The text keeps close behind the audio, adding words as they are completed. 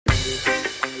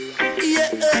Yeah,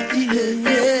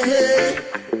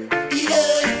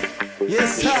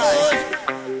 yes, I.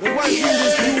 We want to do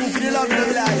this tune for the love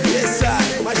of life. Yes, I.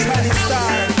 My shining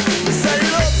star. It's a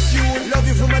love tune. Love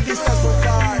you from a distance, from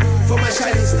far. For my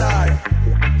shining star.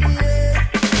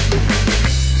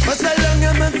 For so long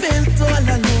I'm felt all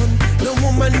alone. No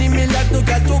woman in me like no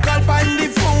girl to call on the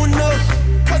phone. No.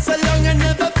 For so long I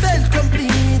never felt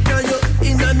complete. Now you're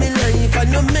in my life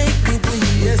and you make me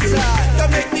breathe. Yes, I. You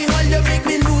make me hold, you make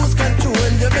me lose control.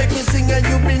 You make me sing and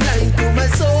you bring life to my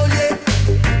soul, yeah.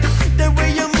 The way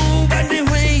you move and the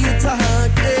way you talk,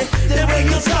 yeah. The way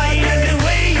you smile and the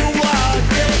way you walk,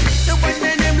 yeah. The one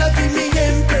that name loving me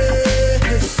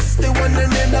Empress. The one that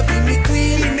name loving me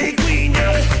Queen,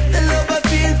 yeah. The love I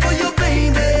feel for you,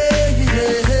 baby,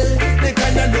 yeah. The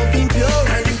kind of loving pure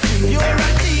and clean. Pure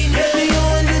and clean, yeah. Let me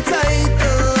hold you tight,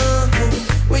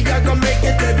 we are gonna make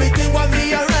it, everything want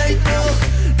me alright,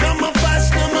 no more fuss,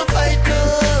 no more fight, no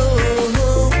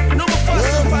more fuss,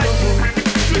 no fight.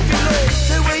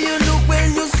 The way you look when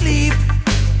you sleep,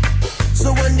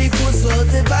 so wonderful, so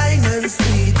divine and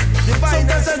sweet.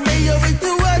 Sometimes I may you wait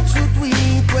to watch you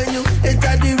tweet. When you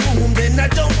enter the room, then I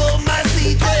jump on my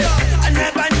seat. I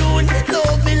never knew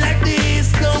love me like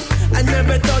this, no. I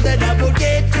never thought that I would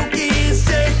get to kiss,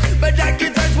 but I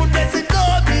can touch what blessed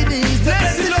love it is.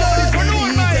 Blessed love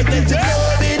it is,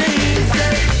 love it is.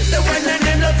 The one that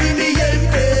name loving me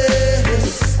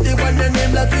Empress, the one that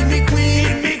name loving me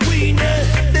Queen, yeah.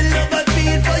 The love I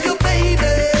feel for you,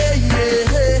 baby,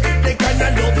 yeah. The kind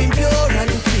of loving pure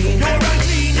and clean. Let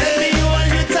me hold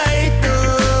you tight,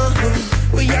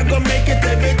 we are gonna make it,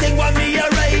 everything want me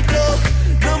alright,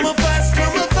 no more fuss, no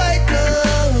more fight, no.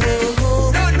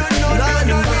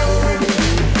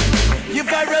 You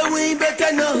far away, but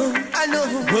I know.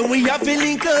 When we are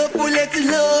feeling up, we let the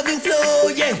loving flow,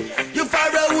 yeah. You far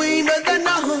away, but I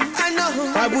know.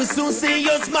 I will soon see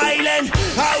you smiling,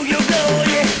 how you glow,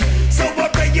 yeah. So I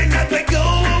pray you not to go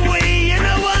away, and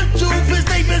I want you to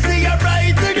stay to see you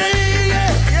bright today,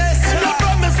 yeah. Yes, and I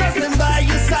promise I'll stand by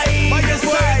your side. By your side.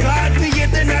 Work hard for you,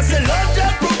 then I say love you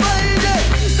provide, yeah.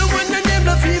 The one that name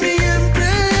loving me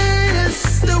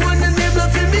Empress, the one that name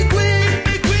loving me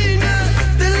Queen, yeah.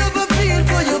 The love I feel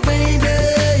for you, baby,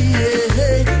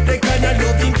 yeah. The kind of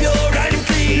loving pure and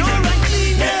clean.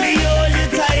 Let me hold you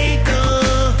tight,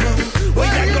 we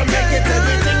are gonna make it,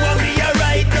 everything will be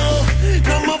alright,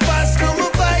 no more fuss, no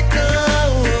more fight, no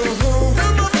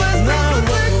more fuss, no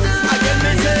fight, I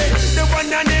can say, the one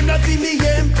that name loving me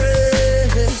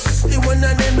Empress, the one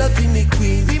that name loving me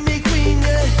Queen,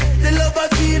 yeah. The love I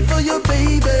feel for you,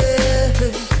 baby,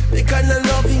 the kind of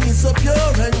loving is so pure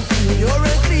and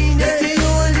clean, yeah. Let me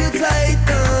hold you tight,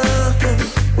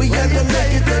 we are gonna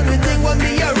make it, everything will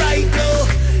be alright,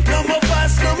 no more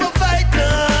fuss, no more fight, no.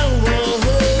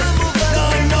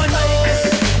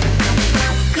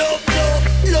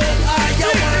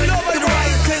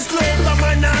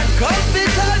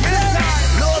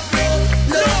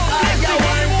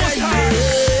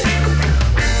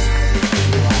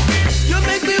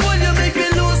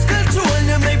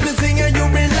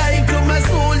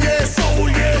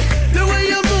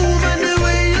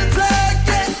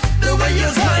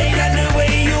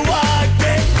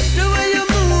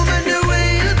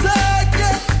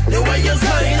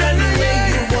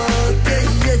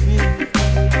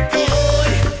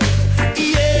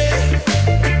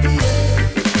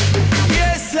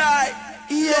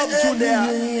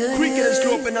 Quick and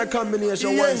slow up in a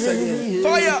combination once again.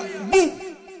 Fire! Boom!